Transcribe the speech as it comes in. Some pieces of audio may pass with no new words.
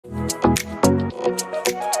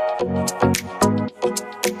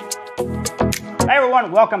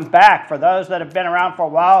everyone, welcome back. For those that have been around for a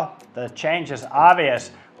while, the change is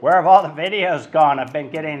obvious. Where have all the videos gone? I've been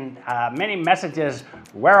getting many messages.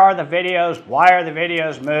 Where are the videos? Why are the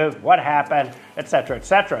videos moved? What happened? Etc.,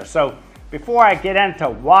 etc. So before I get into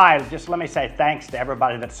why, just let me say thanks to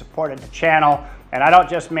everybody that supported the channel. And I don't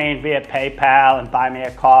just mean via PayPal and buy me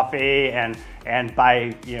a coffee and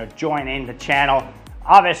by joining the channel.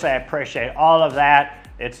 Obviously, I appreciate all of that.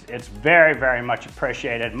 It's very, very much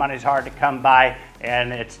appreciated. Money's hard to come by,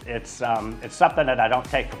 and it's something that I don't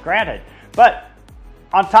take for granted. But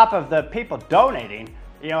on top of the people donating,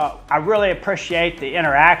 I really appreciate the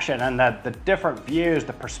interaction and the different views,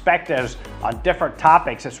 the perspectives on different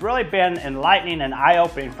topics. It's really been enlightening and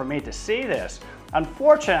eye-opening for me to see this.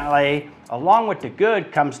 Unfortunately, along with the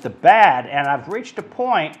good comes the bad, and I've reached a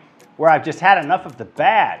point where I've just had enough of the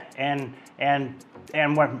bad. And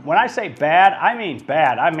when I say bad, I mean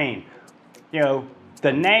bad. I mean,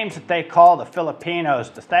 the names that they call the Filipinos,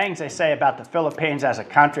 the things they say about the Philippines as a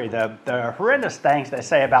country, the horrendous things they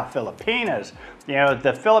say about Filipinas.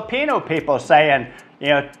 The Filipino people saying,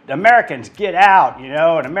 Americans get out,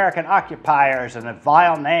 and American occupiers, and the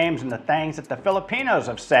vile names and the things that the Filipinos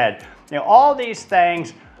have said. All these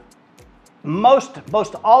things, most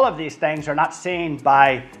all of these things are not seen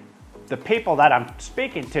by the people that I'm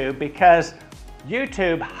speaking to, because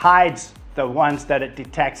YouTube hides the ones that it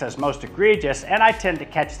detects as most egregious, and I tend to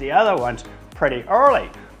catch the other ones pretty early.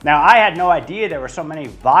 Now, I had no idea there were so many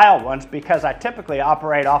vile ones, because I typically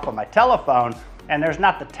operate off of my telephone, and there's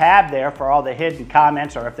not the tab there for all the hidden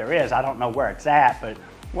comments, or if there is, I don't know where it's at. But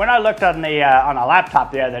when I looked on a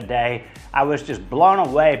laptop the other day, I was just blown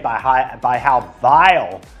away by how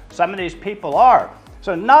vile some of these people are.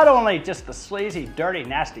 So not only just the sleazy, dirty,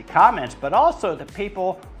 nasty comments, but also the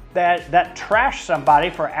people that trash somebody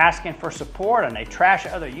for asking for support, and they trash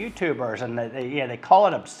other YouTubers, and they call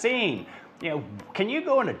it obscene. Can you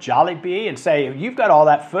go into Jollibee and say, you've got all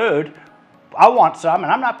that food, I want some,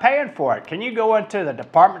 and I'm not paying for it? Can you go into the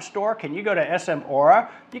department store? Can you go to SM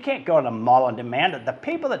Aura? You can't go to Mall on Demand. The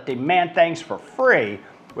people that demand things for free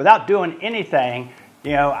without doing anything,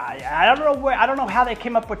 I don't know how they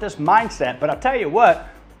came up with this mindset, but I'll tell you what,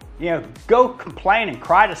 go complain and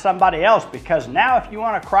cry to somebody else, because now if you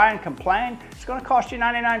want to cry and complain, it's going to cost you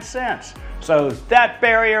 99 cents. So that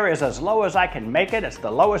barrier is as low as I can make it. It's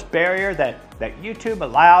the lowest barrier that YouTube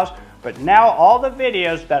allows. But now all the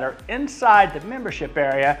videos that are inside the membership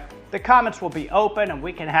area, the comments will be open, and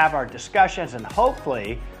we can have our discussions, and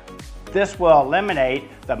hopefully this will eliminate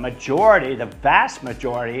the majority, the vast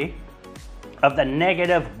majority of the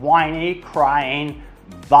negative, whiny, crying,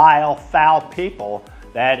 vile, foul people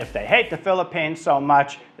that if they hate the Philippines so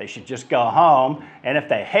much, they should just go home. And if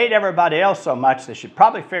they hate everybody else so much, they should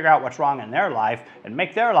probably figure out what's wrong in their life and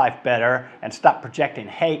make their life better, and stop projecting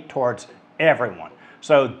hate towards everyone.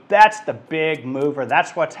 So that's the big mover.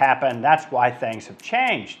 That's what's happened. That's why things have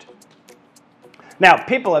changed. Now,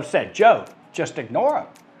 people have said, Joe, just ignore them.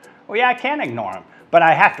 Well, yeah, I can ignore them, but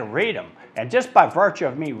I have to read them. And just by virtue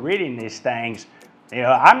of me reading these things,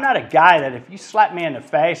 I'm not a guy that if you slap me in the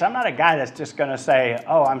face, I'm not a guy that's just going to say,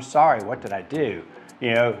 oh, I'm sorry, what did I do?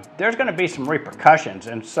 There's going to be some repercussions.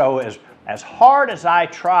 And so as hard as I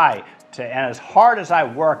try to, and as hard as I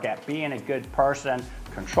work at being a good person,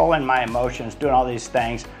 controlling my emotions, doing all these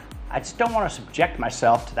things, I just don't want to subject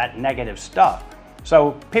myself to that negative stuff.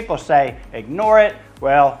 So people say, ignore it.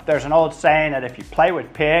 Well, there's an old saying that if you play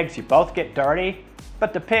with pigs, you both get dirty,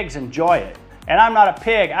 but the pigs enjoy it. And I'm not a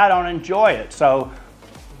pig, I don't enjoy it. So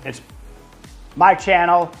it's my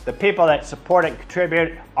channel, the people that support and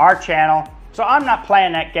contribute, our channel. So I'm not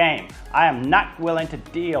playing that game. I am not willing to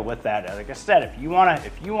deal with that. Like I said, if you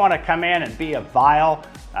wanna come in and be a vile,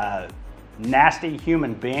 nasty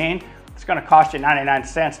human being, it's gonna cost you 99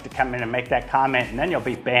 cents to come in and make that comment, and then you'll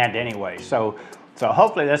be banned anyway. So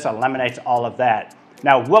hopefully this eliminates all of that.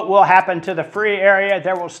 Now, what will happen to the free area?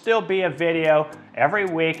 There will still be a video every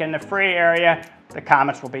week in the free area. The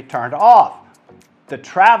comments will be turned off. The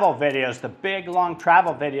travel videos, the big, long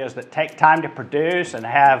travel videos that take time to produce and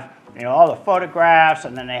have all the photographs,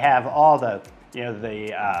 and then they have all the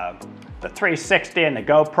 360 and the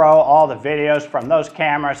GoPro, all the videos from those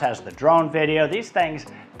cameras, has the drone video. These things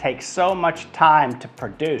take so much time to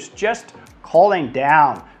produce. Just culling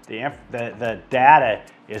down the data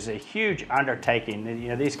is a huge undertaking.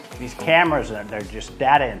 These cameras, they're just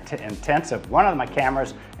data intensive. One of my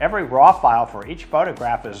cameras, every raw file for each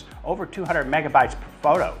photograph is over 200 megabytes per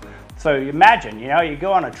photo. So you imagine, you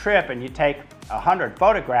go on a trip and you take 100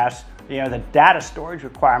 photographs, the data storage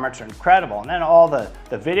requirements are incredible. And then all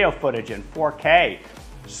the video footage in 4K,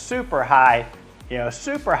 super high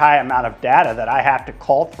amount of data that I have to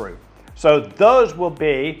cull through. So those will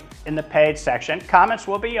be in the paid section. Comments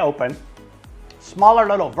will be open. Smaller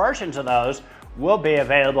little versions of those will be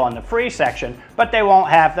available in the free section, but they won't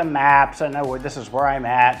have the maps and this is where I'm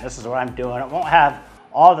at, this is what I'm doing. It won't have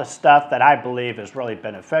all the stuff that I believe is really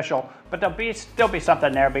beneficial, but there'll still be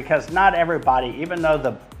something there because not everybody, even though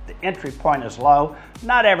the entry point is low,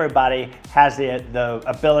 not everybody has the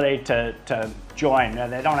ability to join.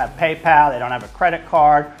 They don't have PayPal, they don't have a credit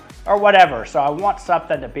card, or whatever. So I want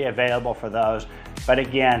something to be available for those. But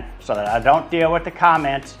again, so that I don't deal with the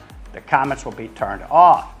comments will be turned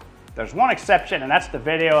off. There's one exception, and that's the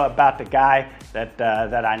video about the guy that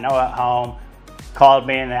I know at home called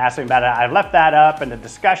me and asked me about it. I left that up in the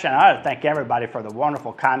discussion. I want to thank everybody for the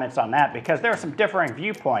wonderful comments on that because there are some differing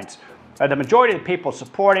viewpoints. The majority of the people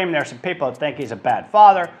support him. There are some people that think he's a bad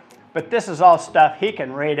father, but this is all stuff, he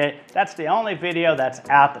can read it. That's the only video that's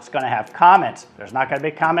out that's going to have comments. There's not going to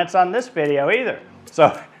be comments on this video either.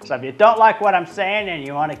 So if you don't like what I'm saying and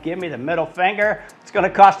you want to give me the middle finger, it's going to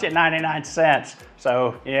cost you 99 cents.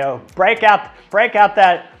 So, you know, break out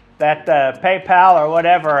that PayPal or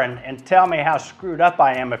whatever and tell me how screwed up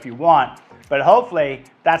I am if you want. But hopefully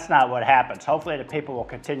that's not what happens. Hopefully the people will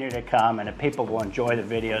continue to come and the people will enjoy the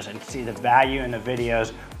videos and see the value in the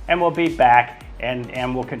videos, and we'll be back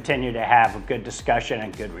and we'll continue to have a good discussion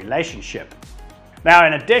and good relationship. Now,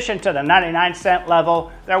 in addition to the 99-cent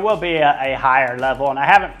level, there will be a higher level, and I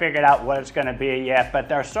haven't figured out what it's going to be yet, but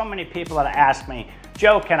there are so many people that ask me,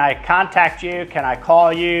 Joe, can I contact you? Can I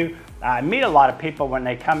call you? I meet a lot of people when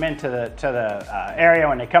they come into the area,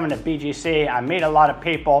 when they come into BGC. I meet a lot of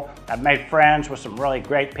people. I've made friends with some really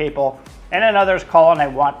great people. And then others call and they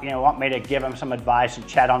want me to give them some advice and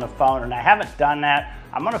chat on the phone, and I haven't done that.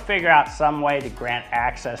 I'm going to figure out some way to grant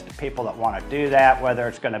access to people that want to do that, whether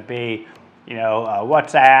it's going to be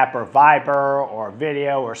WhatsApp or Viber or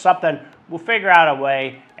video or something. We'll figure out a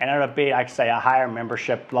way, and it'll be, like I say, a higher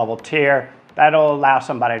membership level tier. That'll allow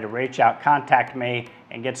somebody to reach out, contact me,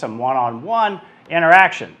 and get some one-on-one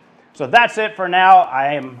interaction. So that's it for now.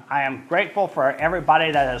 I am grateful for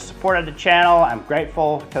everybody that has supported the channel. I'm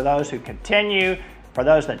grateful to those who continue. For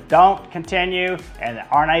those that don't continue and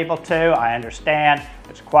aren't able to, I understand.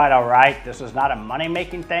 It's quite all right. This is not a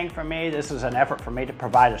money-making thing for me. This is an effort for me to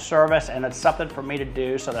provide a service, and it's something for me to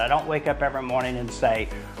do so that I don't wake up every morning and say,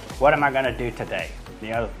 what am I going to do today?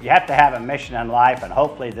 You know, you have to have a mission in life, and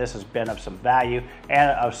hopefully this has been of some value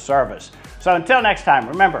and of service. So until next time,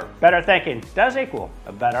 remember, better thinking does equal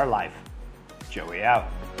a better life. Joey out.